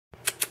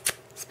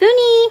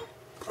Spoonie!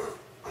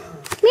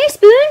 Come here,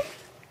 Spoon!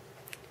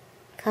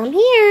 Come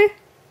here.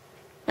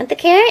 Want the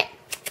carrot?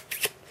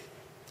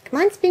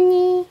 Come on,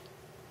 Spoonie.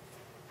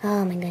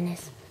 Oh my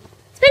goodness.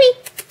 Spoonie!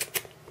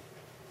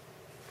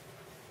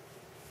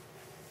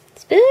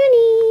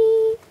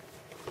 Spoonie!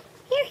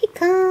 Here he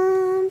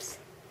comes.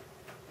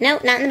 No,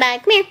 not in the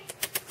bag. Come here.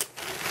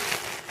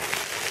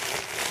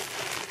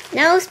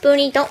 No,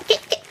 Spoonie, don't get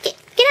out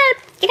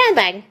of the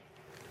bag.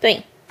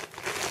 Spoonie.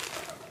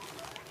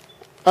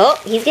 Oh,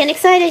 he's getting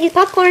excited. He's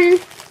popcorn.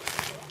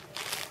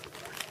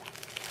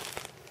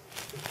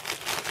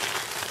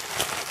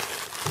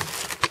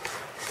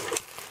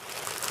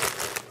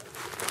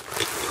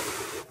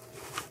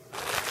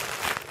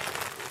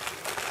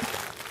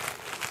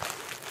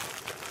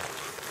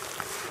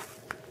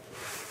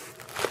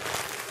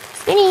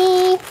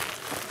 Spoonie.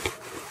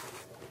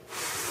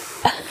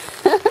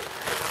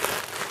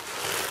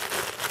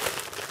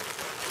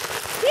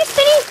 Here,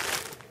 Spoonie.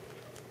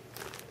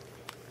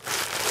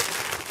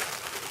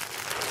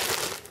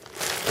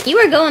 You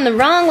are going the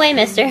wrong way,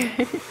 mister.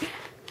 He's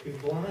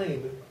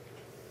blind.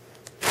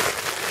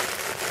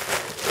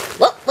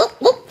 Whoop, whoop,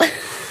 whoop.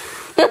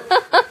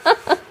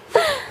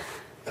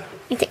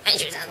 Let me take my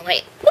shoes out of the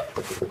way. Whoop.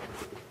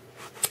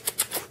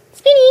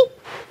 Spoonie.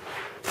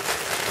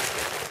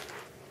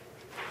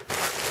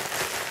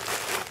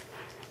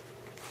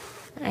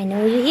 I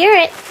know you hear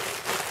it.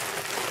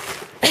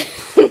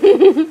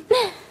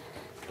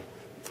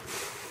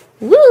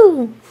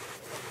 Woo!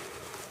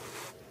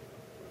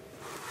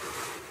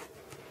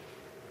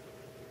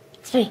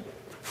 Spoonie.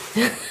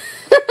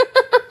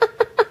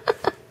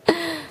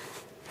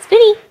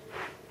 Spoonie.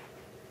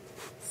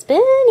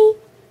 Spoonie.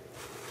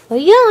 Where are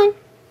you going?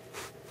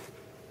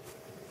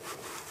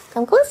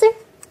 Come closer.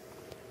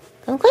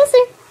 Come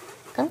closer.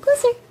 Come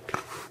closer.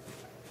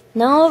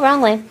 No,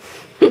 wrong way.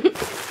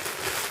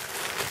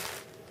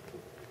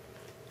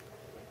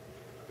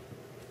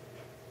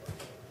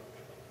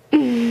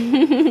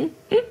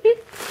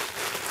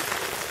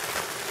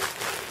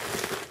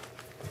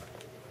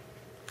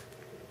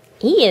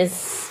 He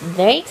is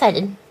very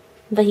excited,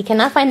 but he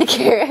cannot find the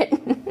carrot.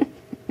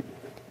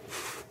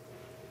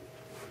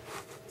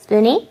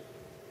 Spoonie?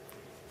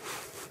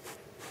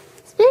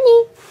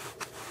 Spoonie?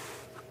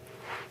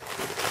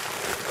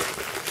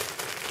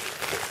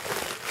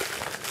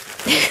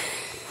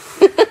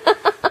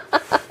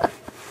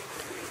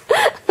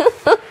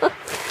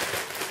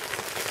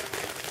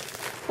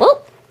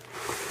 Whoop!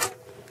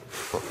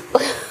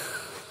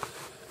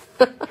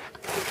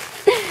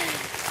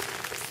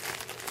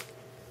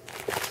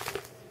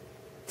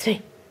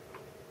 Spoonie.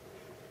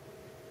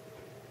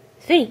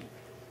 Spoonie.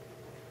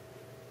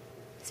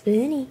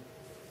 Spoonie.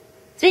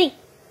 Spoonie.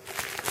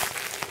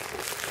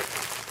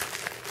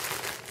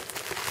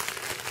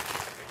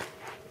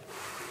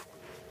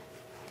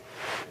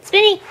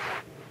 Spoonie.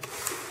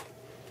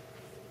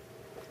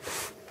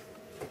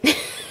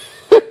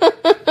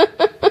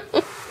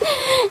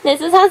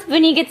 This is how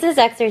Spoonie gets his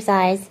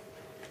exercise.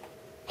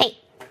 Hey,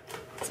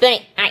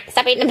 Spoonie. Alright,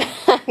 stop eating the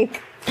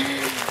bag.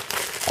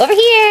 Over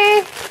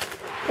here.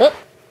 Oop.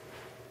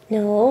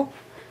 No.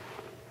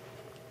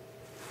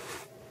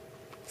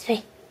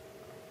 Spoonie.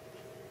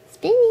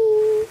 Spoonie.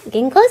 You're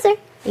getting closer.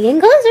 You're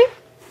getting closer.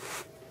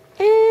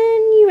 And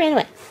you ran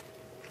away.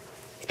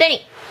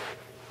 Spoonie.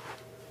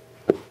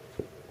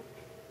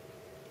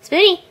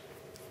 Spoonie.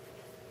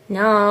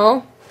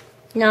 No.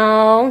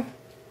 No.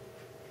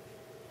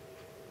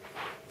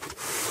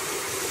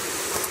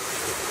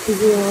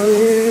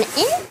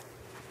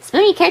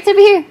 Spoonie, carrot's over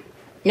here.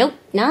 Nope,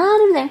 not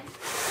over there.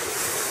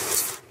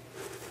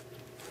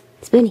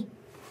 Spoonie.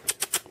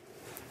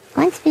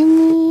 Come on,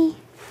 Spoonie.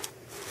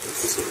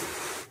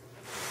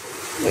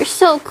 You're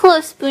so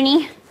close,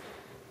 Spoonie.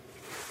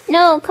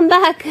 No, come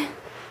back.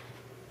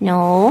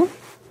 No.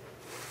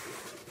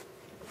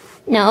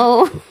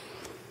 No.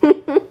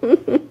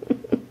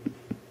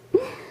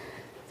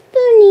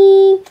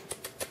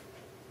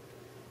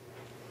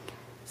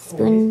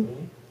 Spoonie.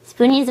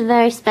 Spoonie's a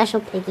very special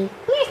piggy.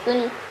 Come here,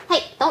 Spoonie.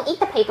 Hey, don't eat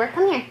the paper.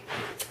 Come here.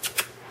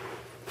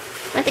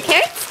 Want the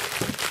carrots?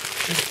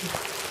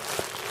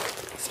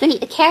 Spoonie,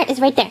 the carrot is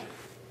right there.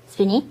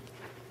 Spoonie.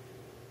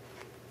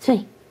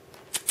 Spoonie.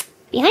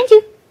 Behind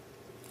you.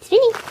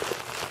 Spoonie.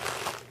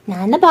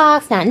 Not in the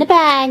box, not in the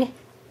bag.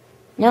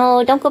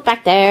 No, don't go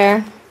back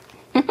there.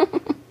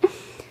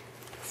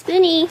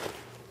 Spoonie.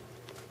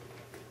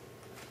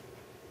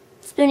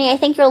 Spoonie, I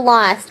think you're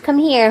lost. Come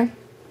here.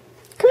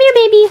 Come here,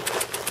 baby.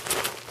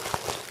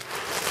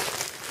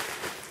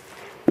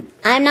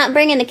 I'm not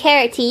bringing the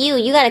carrot to you.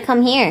 You gotta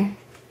come here.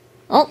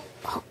 Oh,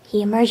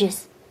 he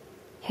emerges.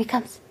 Here he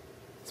comes.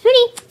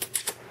 Spoonie.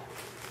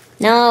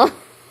 No.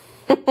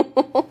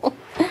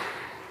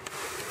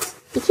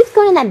 He keeps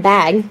going in that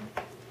bag.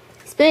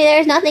 Spoonie,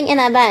 there's nothing in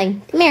that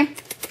bag. Come here.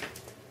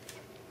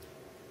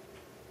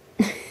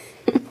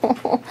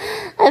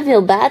 I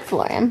feel bad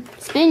for him.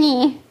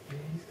 Spoonie.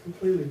 He's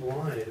completely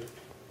blind.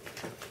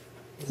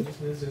 He just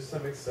needs just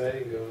something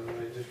exciting going on.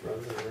 He just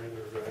runs in a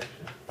random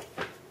direction.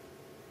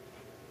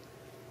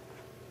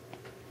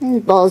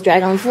 His balls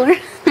drag on the floor.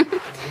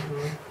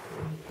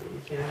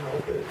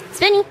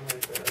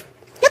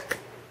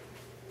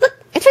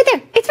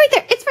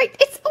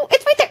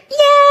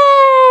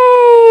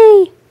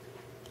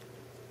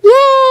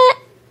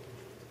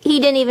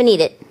 even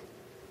eat it.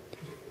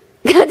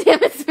 God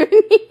damn it,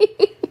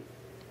 Spoonie.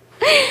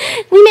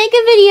 We make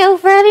a video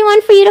for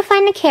everyone for you to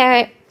find a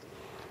carrot.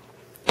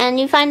 And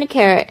you find a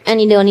carrot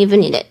and you don't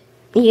even eat it.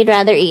 You'd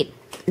rather eat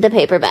the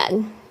paper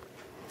bag.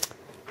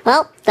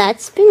 Well,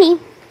 that's Spoonie.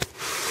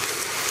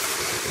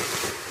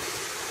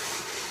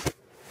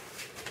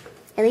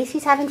 At least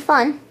he's having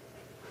fun.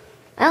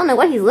 I don't know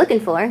what he's looking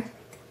for.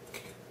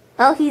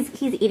 Oh, he's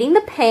eating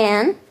the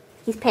pan.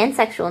 He's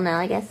pansexual now,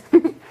 I guess.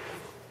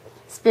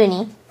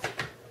 Spoonie.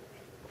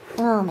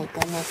 Oh my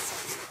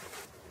goodness.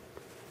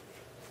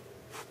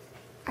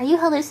 Are you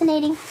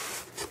hallucinating?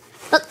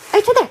 Look,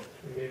 right there.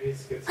 Maybe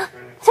he's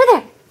schizophrenic. It's right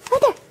there.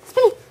 Right there.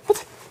 Spoonie.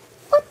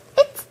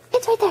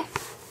 It's right there.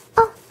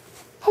 Oh,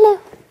 hello.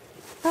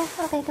 Oh,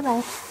 okay,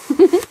 goodbye.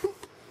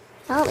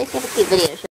 Oh, at least you have a cute video to show.